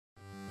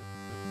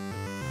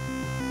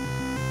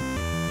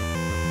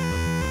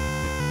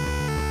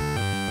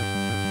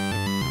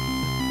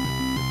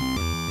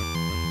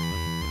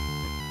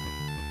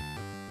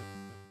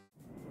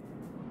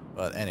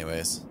But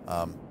anyways,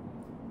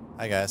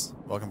 hi guys,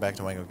 welcome back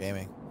to Wangle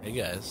Gaming. Hey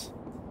guys.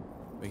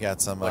 We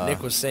got some. What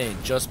Nick was saying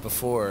just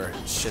before.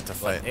 Shit to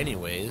fight.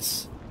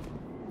 Anyways,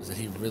 was that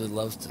he really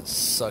loves to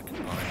suck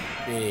on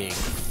big,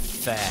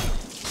 fat,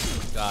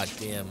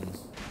 goddamn.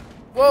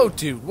 Whoa,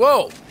 dude!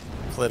 Whoa!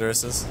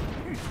 Clitorises.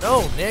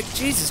 No, Nick.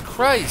 Jesus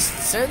Christ!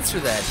 Censor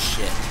that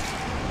shit.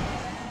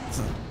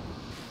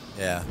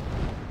 Yeah.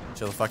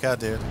 Chill the fuck out,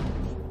 dude.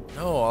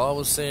 No, all I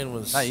was saying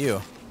was. Not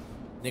you.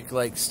 Nick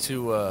likes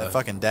to That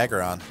fucking dagger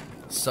on.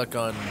 suck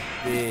on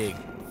big,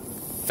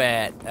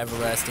 fat,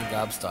 everlasting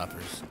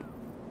gobstoppers.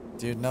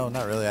 Dude, no,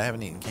 not really. I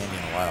haven't eaten candy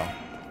in a while.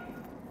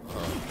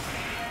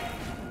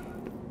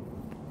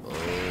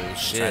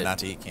 Bullshit. Try not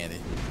to eat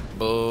candy.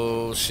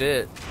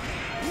 Bullshit.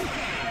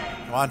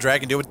 Come on,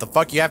 Dragon, do what the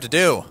fuck you have to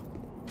do.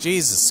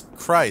 Jesus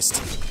Christ.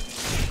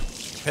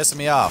 You're pissing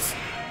me off.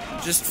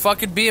 Just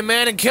fucking be a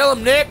man and kill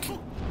him, Nick!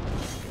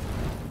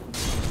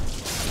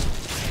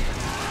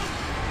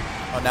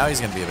 Oh, now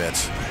he's gonna be a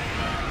bitch.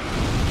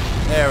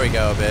 There we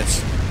go, bitch.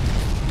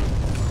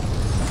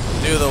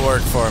 Do the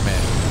work for me.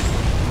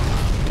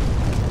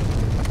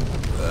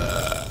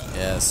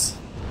 Yes.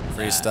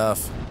 Free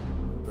stuff.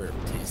 Burp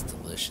tastes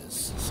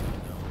delicious, so you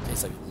know.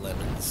 Tastes like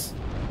lemons.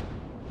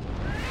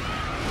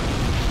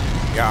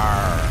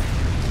 Yarr.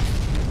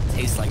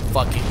 Tastes like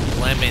fucking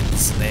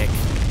lemons, Nick.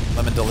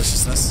 Lemon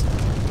deliciousness.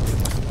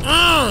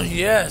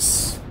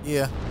 Yes!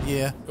 Yeah,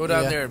 yeah. Go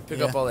down yeah, there and pick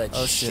yeah. up all that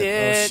oh, shit.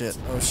 Oh shit,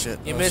 oh shit.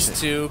 You oh, missed shit.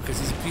 two, because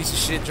he's a piece of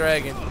shit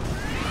dragon.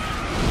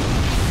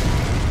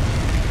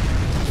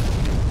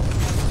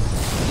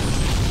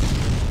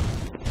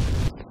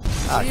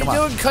 Ah, What are you come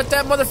on. doing? Cut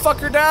that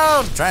motherfucker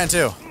down! Trying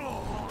to.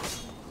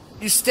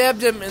 You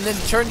stabbed him and then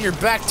turned your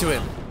back to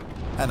him.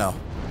 I know.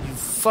 You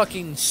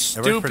fucking pretty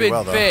stupid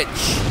well, though.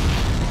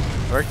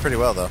 bitch. It worked pretty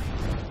well, though.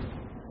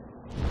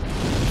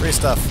 Free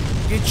stuff.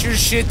 Get your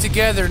shit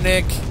together,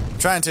 Nick.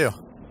 Trying to.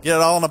 Get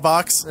it all in a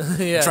box.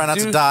 Yeah, Try not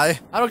to die.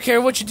 I don't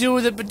care what you do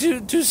with it, but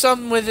do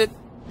something with it.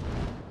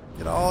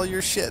 Get all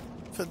your shit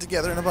put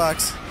together in a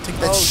box. Take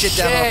that Oh, shit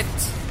down shit.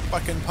 off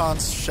fucking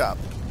pawn's shop.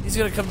 He's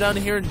gonna come down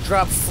here and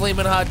drop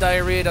flaming hot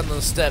diarrhea down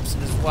those steps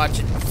and just watch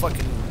it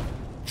fucking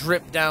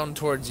drip down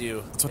towards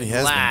you. That's what he and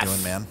has laugh. been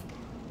doing, man.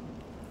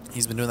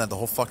 He's been doing that the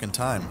whole fucking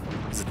time.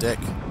 He's a dick.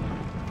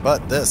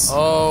 But this.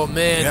 Oh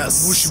man,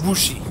 Yes. whooshy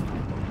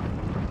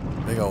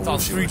whooshy. Big ol' It's all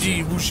whooshy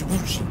 3D whooshy. whooshy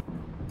whooshy.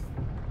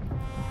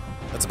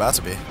 That's about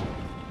to be.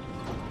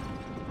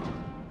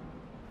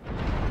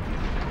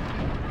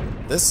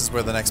 This is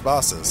where the next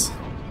boss is.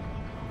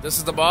 This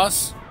is the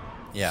boss?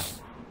 Yeah.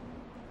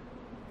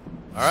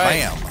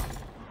 Alright. Bam!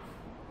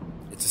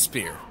 It's a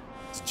spear.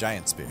 It's a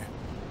giant spear.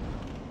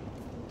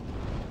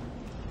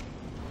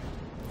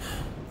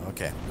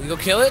 Okay. We go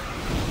kill it?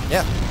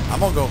 Yeah, I'm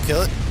gonna go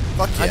kill it.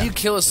 Fuck yeah. How do you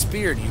kill a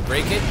spear? Do you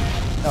break it?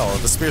 No,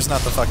 the spear's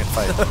not the fucking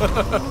fight.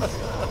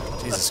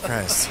 Jesus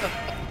Christ.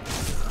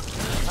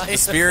 The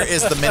spear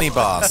is the mini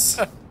boss.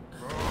 Get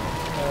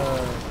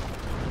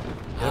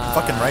it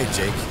fucking right,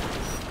 Jake.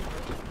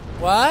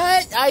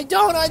 What? I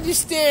don't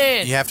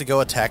understand. You have to go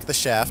attack the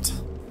shaft,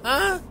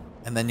 Huh?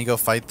 and then you go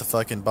fight the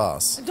fucking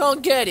boss. I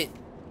don't get it.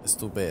 It's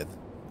too bad.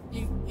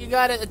 You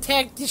gotta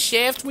attack the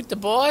shaft with the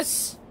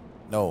boss?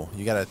 No,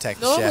 you gotta attack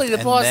the Normally shaft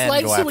the boss and then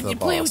likes go it after when the you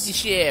play with boss. the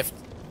shaft.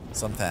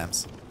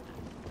 Sometimes.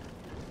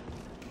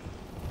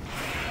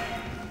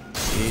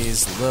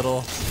 These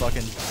little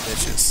fucking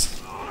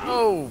bitches.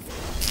 Oh.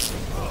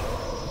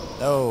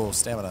 No,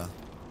 stamina.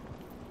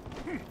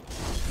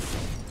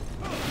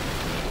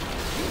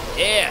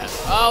 Yeah.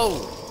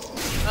 Oh.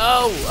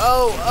 Oh,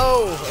 oh,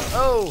 oh,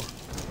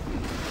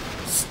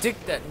 oh. Stick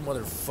that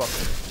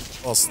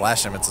motherfucker. Well,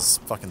 slash him, it's a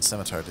fucking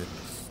scimitar, dude.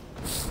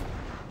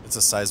 It's a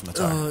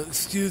seismitar.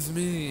 Excuse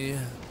me.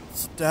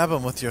 Stab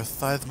him with your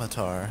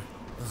thithmatar.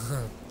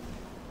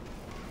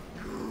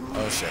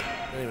 Oh shit.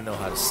 I don't even know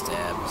how to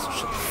stab, so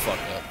shut the fuck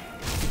up.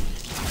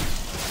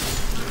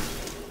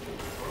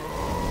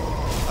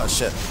 Oh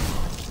shit.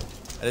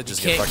 I did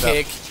just You get can't fucked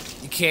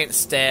kick, you can't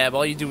stab,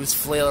 all you do is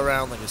flail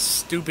around like a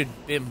stupid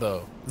bimbo.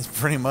 up. It's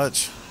pretty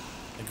much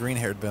a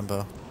green-haired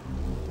bimbo.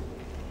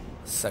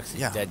 Sexy,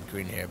 Yeah. dead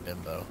green hair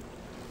bimbo.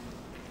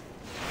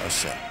 Oh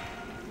shit.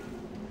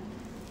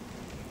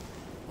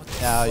 What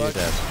the Now fuck? you're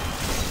dead.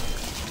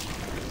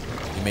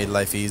 You made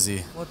life easy.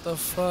 What the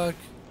fuck?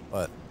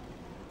 What?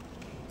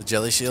 The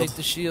jelly shield? Take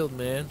the shield,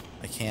 man.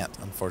 I can't,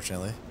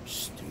 unfortunately.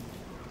 Stupid.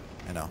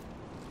 I know.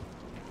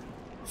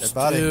 Dead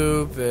body.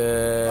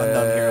 Stupid.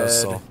 Unknown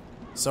hero's soul.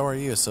 So are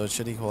you, so it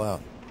should equal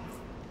out.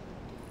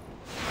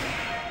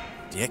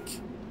 Dick.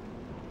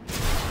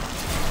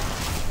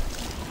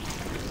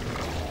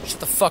 Shut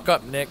the fuck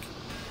up, Nick.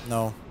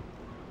 No.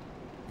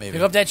 Maybe.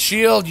 Pick up that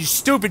shield, you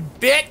stupid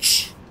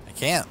bitch! I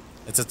can't.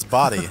 It's its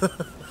body.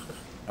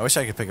 I wish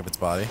I could pick up its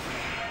body.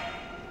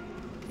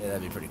 Yeah,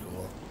 that'd be pretty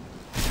cool.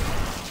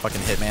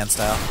 Fucking Hitman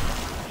style.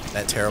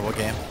 That terrible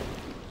game.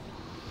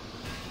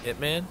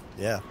 Hitman?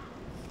 Yeah.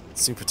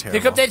 Super terrible.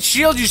 Pick up that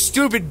shield, you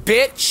stupid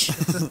bitch!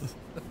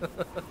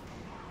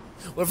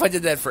 What if I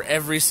did that for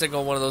every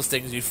single one of those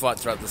things you fought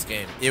throughout this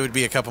game? It would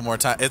be a couple more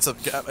times.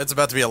 It's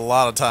about to be a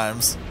lot of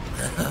times.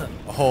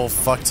 A whole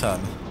fuck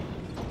ton.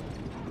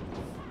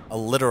 A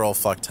literal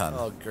fuck ton.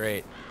 Oh,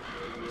 great.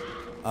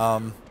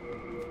 I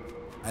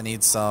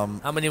need some.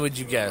 How many would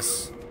you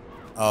guess?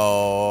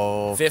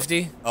 Oh.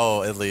 50?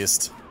 Oh, at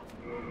least.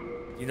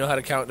 You know how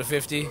to count to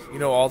 50? You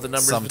know all the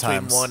numbers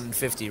Sometimes. between 1 and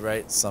 50,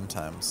 right?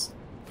 Sometimes.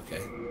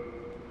 Okay.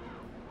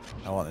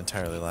 I won't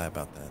entirely lie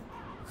about that.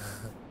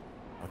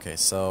 Okay,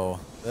 so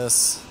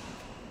this.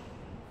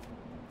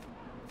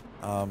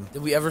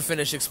 Did we ever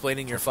finish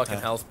explaining your fucking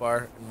health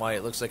bar and why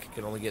it looks like it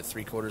can only get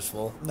 3/4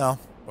 full? No,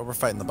 but we're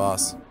fighting the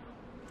boss.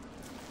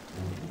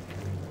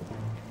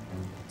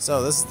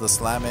 So this is the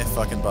slimy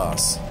fucking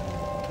boss.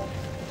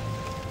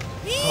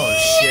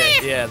 Oh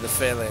shit, yeah, the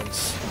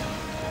phalanx.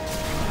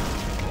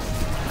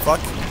 Fuck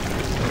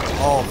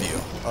all of you.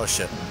 Oh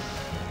shit.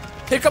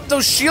 Pick up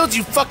those shields,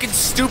 you fucking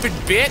stupid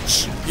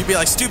bitch! You'd be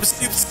like, stupid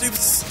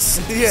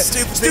Yeah,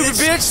 stupid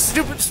bitch!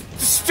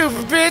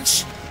 Stupid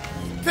bitch!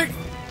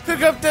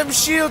 Pick up them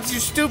shields,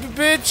 you stupid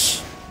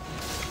bitch!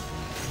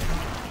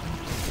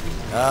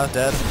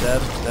 Dead.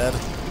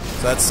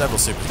 So that's several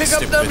stupid Pick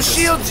up them bitches.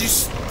 shields, you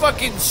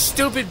fucking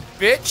stupid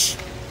bitch!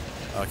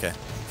 Okay,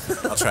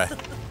 I'll try.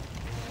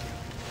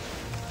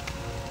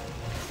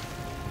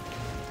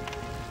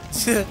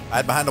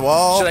 Hide behind the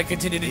wall. Should I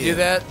continue to do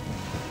that?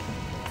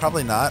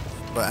 Probably not,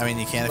 but I mean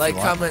you can if Like, you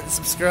want. comment, and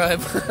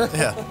subscribe.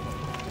 Yeah.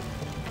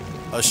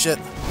 Oh shit.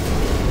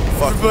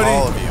 Fuck Everybody.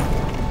 all of you.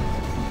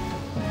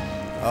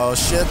 Oh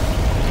shit.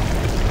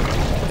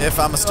 If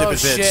I'm a stupid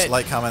bitch, shit.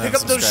 like, comment, Pick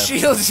and up those subscribe.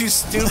 shields, you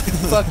stupid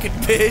fucking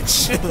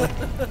bitch!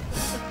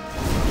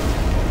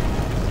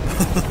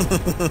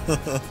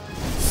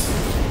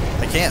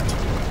 I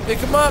can't. Pick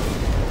them up!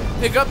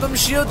 Pick up them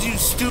shields, you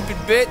stupid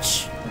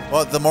bitch!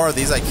 Well, the more of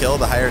these I kill,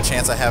 the higher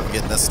chance I have of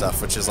getting this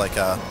stuff, which is like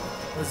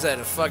What's that,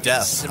 a fucking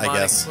Death, I Simonic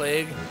guess.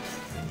 plague?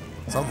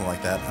 something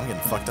like that. I'm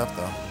getting fucked up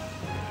though.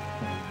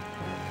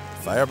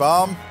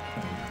 Firebomb.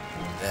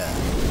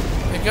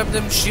 Yeah. Pick up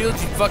them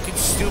shields, you fucking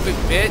stupid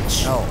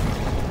bitch! No.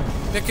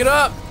 Pick it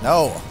up!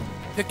 No.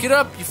 Pick it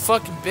up, you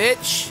fucking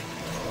bitch!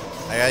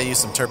 I gotta use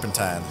some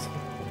turpentine.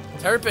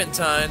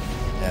 Turpentine?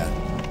 Yeah.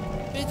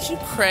 Bitch, you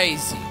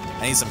crazy.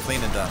 I need some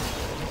cleaning done.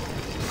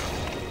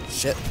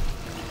 Shit.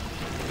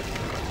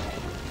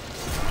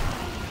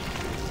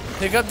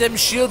 Pick up them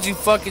shields, you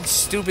fucking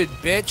stupid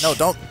bitch! No,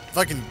 don't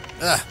fucking.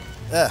 I'm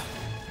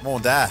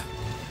gonna die.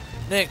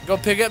 Nick, go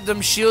pick up them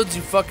shields,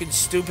 you fucking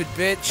stupid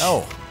bitch!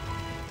 No.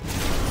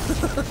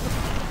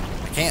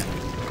 I can't.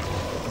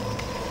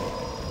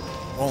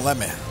 Won't let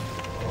me.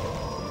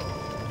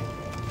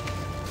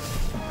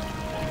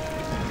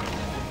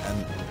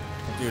 And,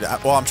 dude,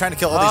 I'm trying to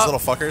kill all these little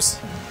fuckers.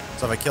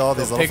 So if I kill all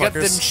these little Pick up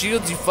them fuckers.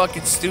 shields, you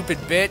fucking stupid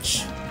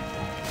bitch!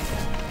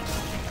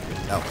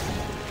 No.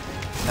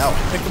 No.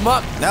 Pick them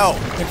up! No.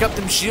 Pick up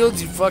them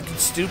shields, you fucking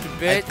stupid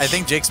bitch! I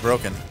think Jake's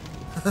broken.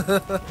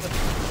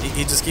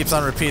 he just keeps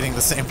on repeating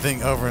the same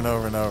thing over and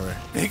over and over.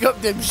 Pick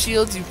up them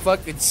shields, you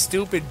fucking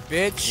stupid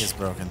bitch! He is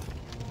broken.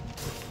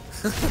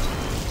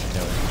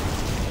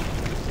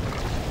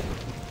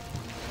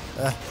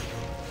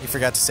 He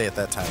forgot to say it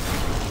that time.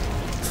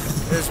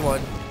 There's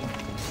one.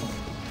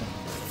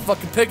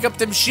 Fucking pick up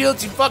them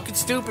shields, you fucking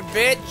stupid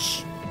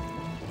bitch!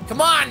 Come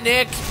on,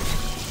 Nick!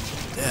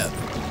 Dead.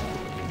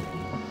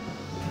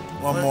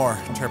 One more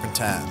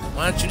turpentine.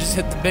 Why don't you just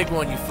hit the big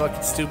one, you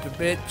fucking stupid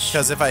bitch?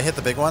 Because if I hit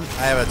the big one,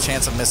 I have a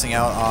chance of missing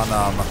out on,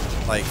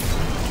 like,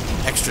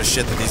 extra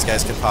shit that these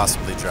guys could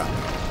possibly drop.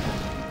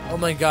 Oh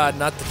my god,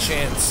 not the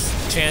chance.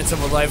 Chance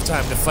of a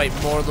lifetime to fight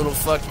more little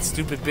fucking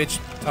stupid bitch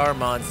tar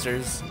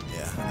monsters.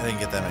 Yeah, I didn't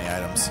get that many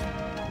items.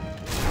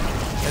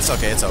 It's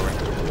okay, it's over.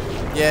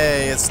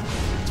 Yay, it's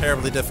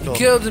terribly difficult.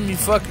 Killed him, you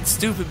fucking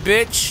stupid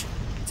bitch.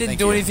 Didn't Thank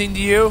do you. anything to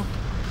you.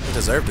 It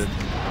deserved it.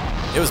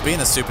 It was being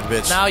a stupid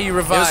bitch. Now you It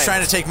revived. was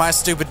trying to take my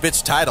stupid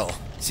bitch title.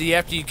 See,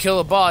 after you kill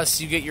a boss,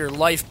 you get your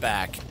life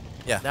back.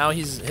 Yeah. Now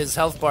his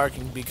health bar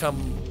can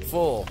become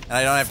full. And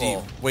I don't have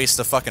Full. to waste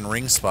a fucking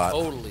ring spot.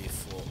 Totally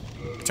full.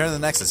 Return to the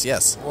Nexus,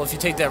 yes. Well, if you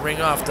take that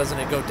ring off, doesn't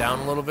it go down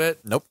a little bit?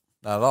 Nope,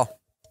 not at all.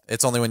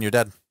 It's only when you're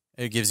dead.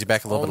 It gives you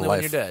back a little Only bit of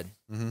when life. you're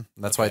dead.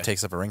 That's why it Okay.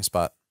 takes up a ring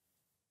spot.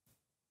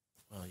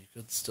 Well, you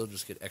could still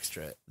just get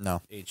extra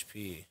No.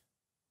 HP.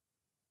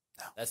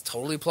 No. That's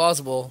totally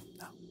plausible.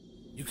 No.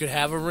 You could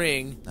have a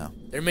ring. No.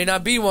 There may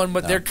not be one,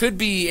 but No. there could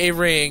be a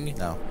ring.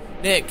 No.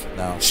 Nick,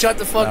 No. shut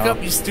the fuck No.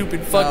 up, you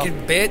stupid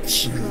fucking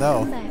bitch.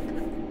 No.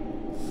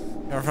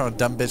 Coming from a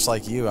dumb bitch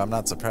like you, I'm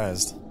not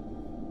surprised.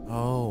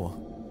 Oh.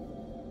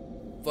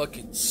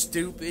 Fucking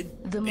stupid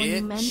The bitch.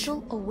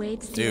 monumental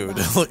awaits the Dude,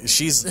 above. look,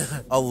 she's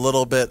a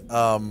little bit,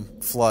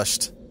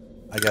 flushed,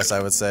 I guess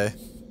I would say.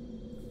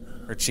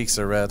 Her cheeks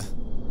are red.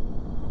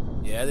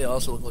 Yeah, they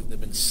also look like they've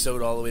been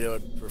sewed all the way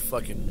to her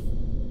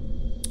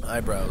fucking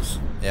eyebrows.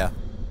 Yeah.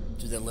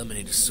 Dude, that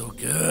lemonade is so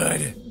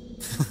good.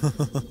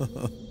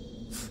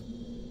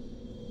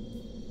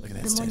 Look at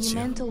that The statue. I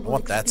monumental will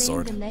want that explain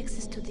sword. the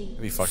nexus to the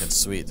That'd be fucking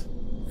sweet.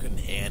 Couldn't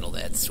handle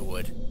that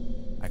sword.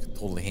 I could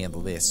totally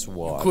handle this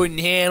sword. Couldn't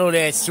handle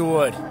that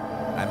sword.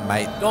 I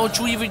might. Don't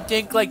you even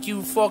think like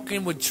you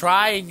fucking would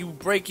try and you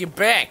break your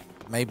back?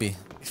 Maybe.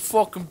 It's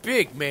fucking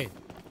big, man.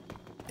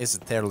 It's a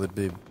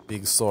terribly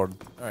big sword.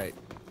 Alright,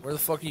 where the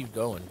fuck are you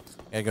going?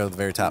 Gotta go to the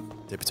very top.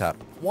 Tippy top.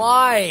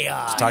 Why?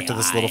 Just talk to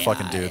this little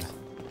fucking dude.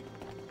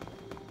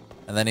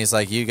 And then he's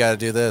like, you gotta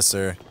do this,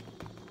 or...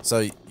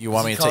 So you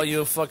want me to call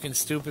you a fucking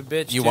stupid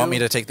bitch, You want me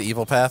to take the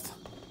evil path?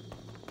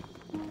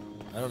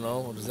 I don't know.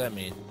 What does that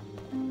mean?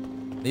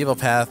 The evil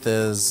path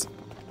is...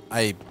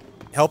 I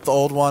help the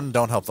old one,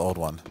 don't help the old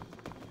one.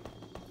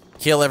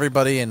 Kill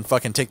everybody and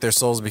fucking take their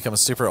souls, become a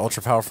super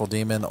ultra powerful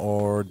demon,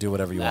 or do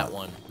whatever you want. That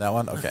one. That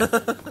one? Okay.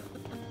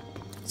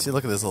 See,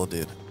 look at this little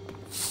dude.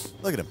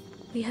 Look at him.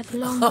 We have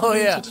long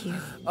yeah. You,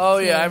 oh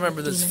yeah, I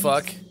remember this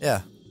fuck.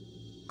 Yeah.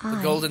 The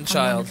golden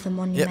child.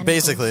 Yeah,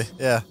 basically,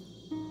 yeah.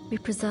 We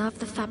preserve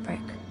the fabric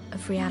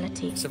of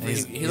reality. Except for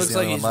he looks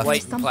like he's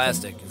white and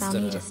plastic thou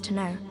instead needest of to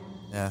know.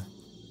 Yeah.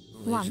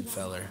 Once,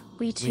 feller.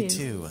 we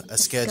too, a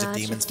scourge of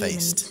demons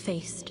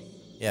faced.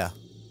 Yeah.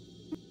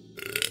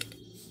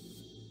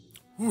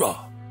 Hoorah.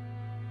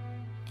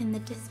 In the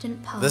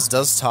distant past, This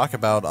does talk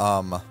about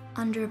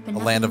under a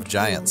land of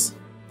giants.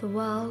 Rule, the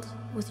world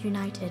was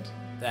united,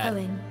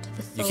 owing to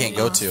the soul you can't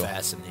go path. to.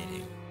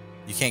 Fascinating.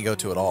 You can't go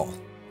to at all.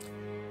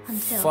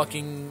 Until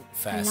fucking the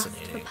lust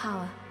fascinating. for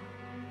power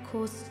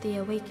caused the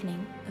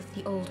awakening of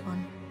the old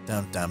one.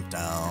 Dum dum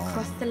dum.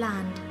 Across the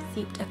land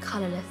seeped a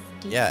colorless,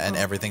 deep Yeah, and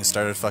fog. everything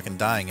started fucking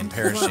dying and And the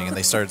perishing, world and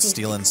they started faced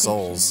stealing extinction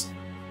souls,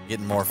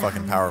 getting more at the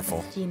fucking hands powerful.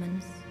 of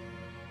demons.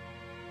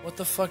 What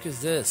the fuck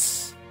is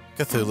this?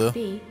 Cthulhu.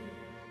 Thanks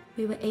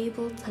we were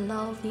able to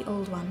lull the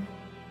old one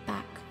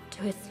back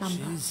to his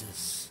slumber.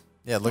 Jesus.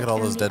 Yeah, look at But all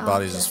those only dead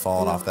bodies after just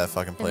falling the off that loss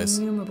fucking of place.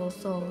 Innumerable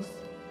souls,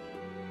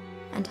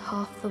 and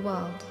half the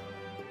world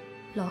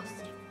lost,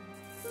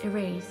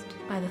 erased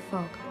by the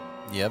fog.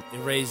 Yep.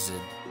 Erased.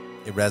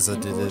 In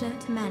Irresided. order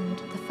to mend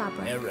the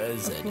fabric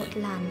Erased. of what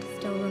land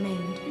still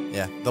remained,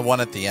 Yeah, the one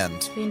at the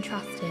end. we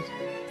entrusted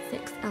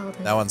 6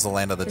 elders. That one's the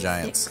land of the with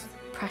giants. 6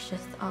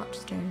 precious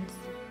archstones.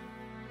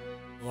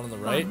 The one on the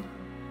right? One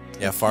to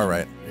Yeah, the far king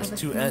right. There's of a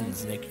 2 small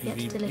ends, Nick. yet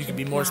You can be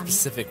diligent more land.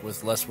 specific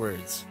with less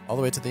words. All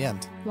the way to the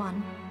end.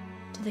 One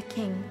to the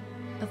king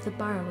of the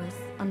burrowers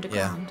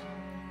underground.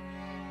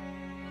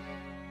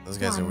 Those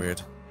guys are One weird.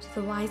 to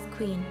the wise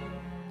queen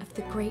of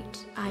the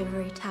great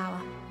ivory tower.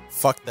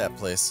 Fuck that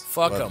place.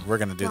 Fuck But 'em. We're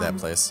gonna do that One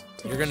place.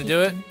 to You're the gonna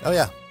do it? chieftain Oh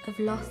yeah. Of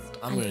lost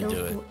I'm and gonna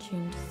do it.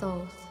 ill-fortuned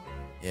souls.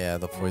 Yeah,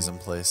 the poison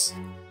place.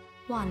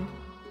 One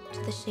to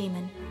the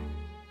shaman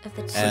of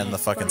the And the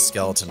chief fucking bright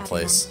skeleton Shadowland.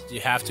 place. Do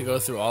you have to go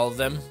through all of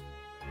them?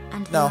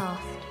 And the No.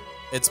 last,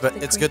 It's The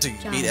it's good to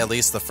great beat giant at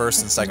least the first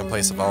and of second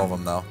place of all of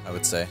them, Northern though. I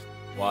would say,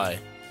 Why?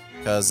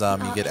 because you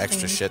get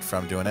extra Archfiend. shit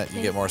from doing it. You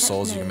Place get more that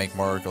souls. You can knows make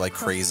more like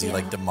across crazy the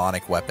like earth.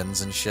 demonic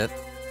weapons and shit.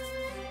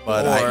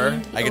 But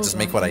Or- I could just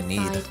make what I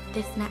need. Inside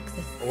This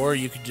nexus. Or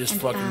you could just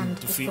And fucking banned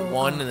the defeat soul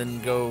one path. and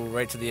then go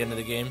right to the end of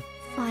the game.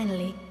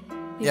 Finally,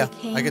 we Yeah,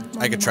 became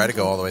I could try to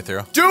go all the way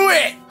through. Do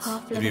it!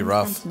 It'd be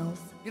rough.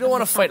 You don't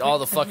want to fight all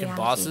the fucking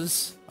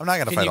bosses. I'm not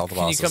gonna fight all the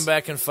bosses. Can you come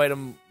back and fight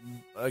them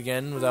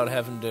again without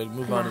having to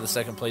move on to the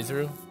second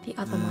playthrough? The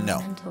other No.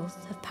 monumentals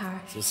have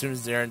perished. So as soon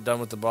as they aren't done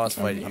with the boss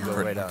fight, you I'm go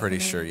right I'm on. pretty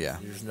sure. Yeah,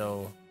 There's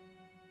no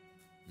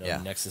Yeah.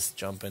 Nexus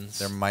jump-ins.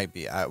 there might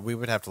be. We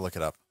would have to look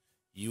it up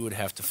You would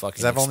have to fucking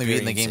because I've only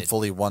beaten the game experience it.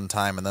 fully one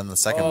time, and then the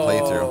second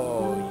playthrough.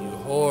 Oh,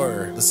 you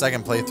whore. The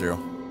second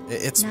playthrough.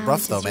 It's Now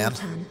rough it though, is your man.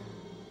 turn.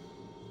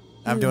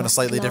 I'm You doing a want to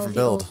slightly lull different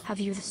the old- build. Have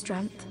you the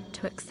strength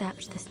to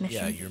accept this mission?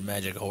 Yeah, your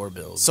magic whore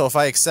build. So if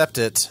I accept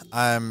it,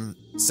 I'm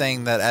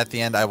saying that at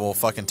the end I will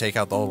fucking take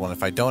out the old one.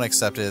 If I don't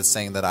accept it, it's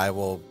saying that I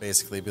will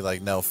basically be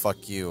like, no,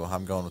 fuck you.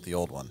 I'm going with the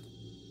old one.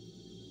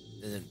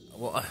 And then,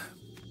 well,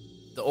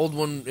 the old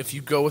one, if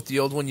you go with the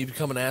old one, you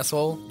become an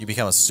asshole, You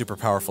become a super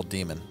powerful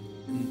demon.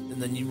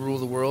 and then you rule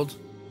the world.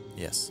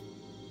 Yes.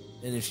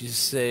 And if you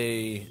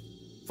say,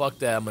 fuck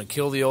that, I'm going to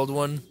kill the old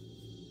one,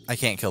 I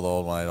can't kill the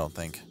old one, I don't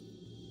think.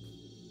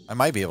 I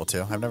might be able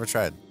to. I've never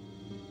tried.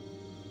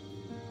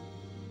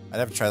 I'd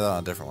have to try that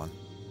on a different one.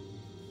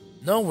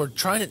 no, we're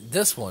trying it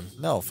this one.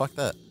 No, fuck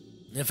that.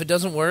 And if it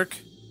doesn't work,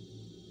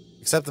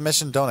 Accept the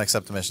mission, don't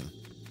accept the mission.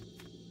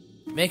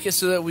 make it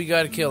so that we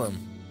got to kill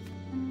him.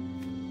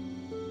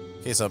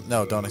 Okay, so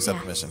no, don't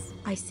accept the Yes, mission.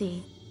 I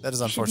see. That is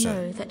You should unfortunate.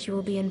 know that you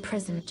will be in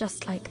prison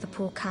just like the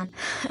poor can.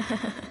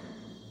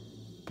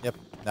 Yep.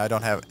 Now I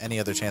don't have any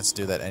other chance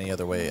to do that any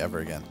other way ever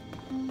again.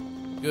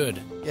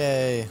 Good.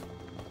 Yay.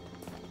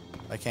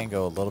 I can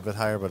go a little bit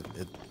higher, but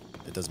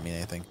it doesn't mean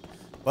anything.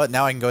 But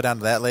now I can go down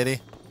to that lady.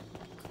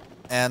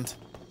 And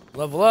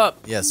Level up,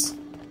 yes.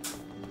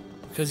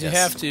 because you Yes.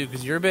 have to,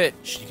 because you're a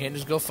bitch. You can't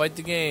just go fight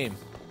the game.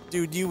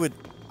 Dude, you would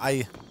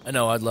I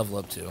know, I'd level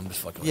up too. I'm just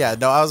fucking with Yeah,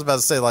 no, I was about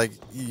to say, like,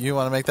 you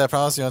want to make that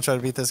promise? You want to try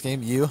to beat this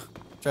game? You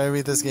try to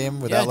beat this game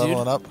you. without Yeah, dude,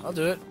 leveling up? I'll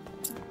do it.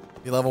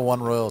 Be level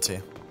 1 royalty.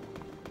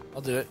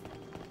 I'll do it.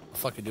 I'll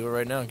fucking do it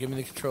right now. Give me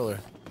the controller.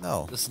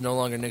 No. This is no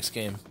longer Nick's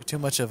game. You're too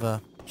much of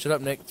a Shut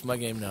up, Nick. It's my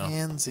game now.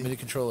 pansy. Give me the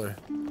controller.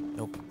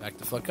 Nope. Back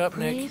the fuck up,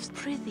 Nick. Braves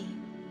prithee,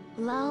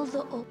 lull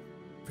the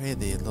Pray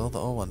thee, lull the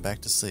old one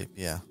back to sleep.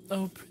 Yeah.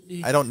 Oh,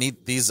 pretty. I don't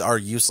need... These are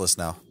useless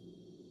now.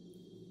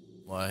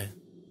 Why?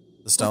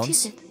 The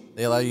stones?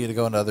 They allow you to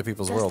go into other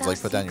people's worlds,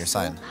 like put down your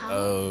sign.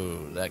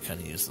 Oh, that kind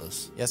of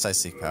useless. Yes, I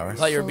seek power. I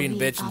thought you were being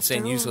bitch and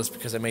saying useless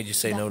because I made you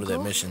say no to that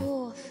mission.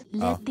 Oh.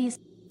 No.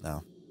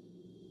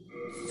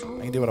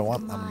 I can do what I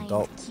want. I'm an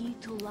adult.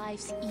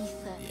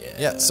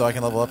 Yeah, so I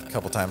can level up a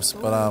couple times.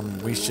 But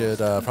we should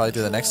probably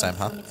do that next time,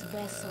 huh?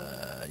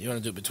 You want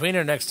to do it between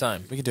or next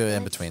time? We can do it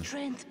in between.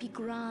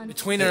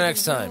 Between or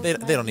next time? They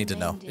don't need to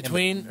know.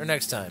 Between or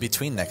next time?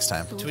 Between next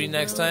time. Between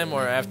next time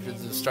or after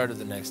the start of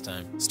the next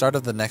time? Start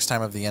of the next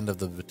time of the end of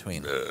the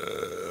between.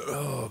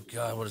 Oh,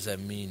 God, what does that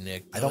mean,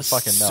 Nick? I don't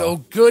fucking know. So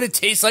good, it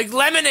tastes like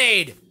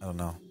lemonade! I don't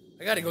know.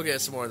 I gotta go get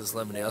some more of this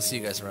lemonade. I'll see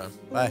you guys around.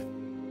 Bye.